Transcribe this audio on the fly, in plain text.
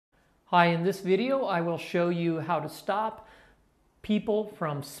Hi, in this video I will show you how to stop people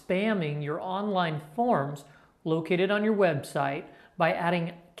from spamming your online forms located on your website by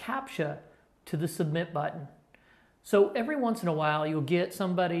adding CAPTCHA to the submit button. So every once in a while you'll get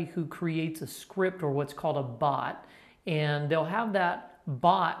somebody who creates a script or what's called a bot, and they'll have that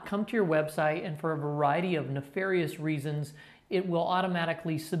bot come to your website, and for a variety of nefarious reasons it will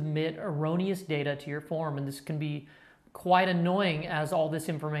automatically submit erroneous data to your form, and this can be quite annoying as all this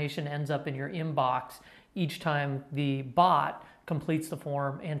information ends up in your inbox each time the bot completes the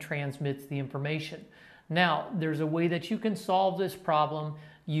form and transmits the information. Now, there's a way that you can solve this problem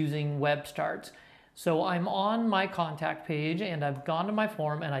using web starts. So I'm on my contact page and I've gone to my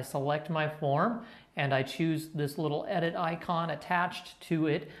form and I select my form and I choose this little edit icon attached to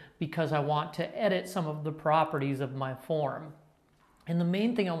it because I want to edit some of the properties of my form. And the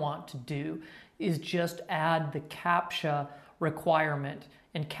main thing I want to do is just add the CAPTCHA requirement.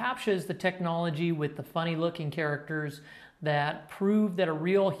 And CAPTCHA is the technology with the funny looking characters that prove that a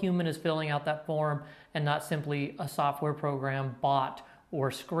real human is filling out that form and not simply a software program, bot,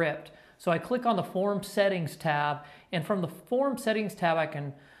 or script. So I click on the Form Settings tab, and from the Form Settings tab I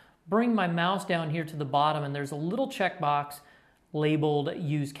can bring my mouse down here to the bottom and there's a little checkbox labeled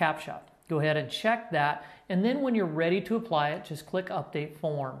Use CAPTCHA. Go ahead and check that, and then when you're ready to apply it, just click Update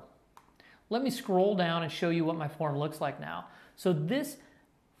Form. Let me scroll down and show you what my form looks like now. So this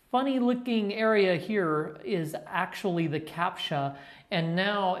funny looking area here is actually the CAPTCHA, and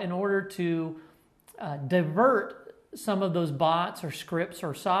now in order to divert some of those bots or scripts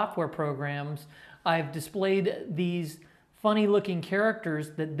or software programs, I've displayed these funny looking characters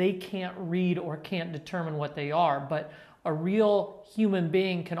that they can't read or can't determine what they are, but a real human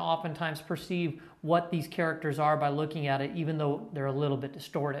being can oftentimes perceive what these characters are by looking at it, even though they're a little bit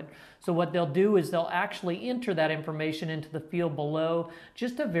distorted. So what they'll do is they'll actually enter that information into the field below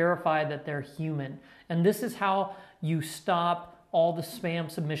just to verify that they're human. And this is how you stop all the spam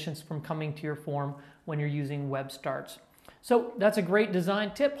submissions from coming to your form when you're using web starts. So that's a great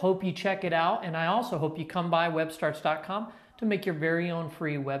design tip. Hope you check it out, and I also hope you come by webstarts.com to make your very own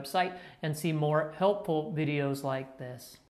free website and see more helpful videos like this.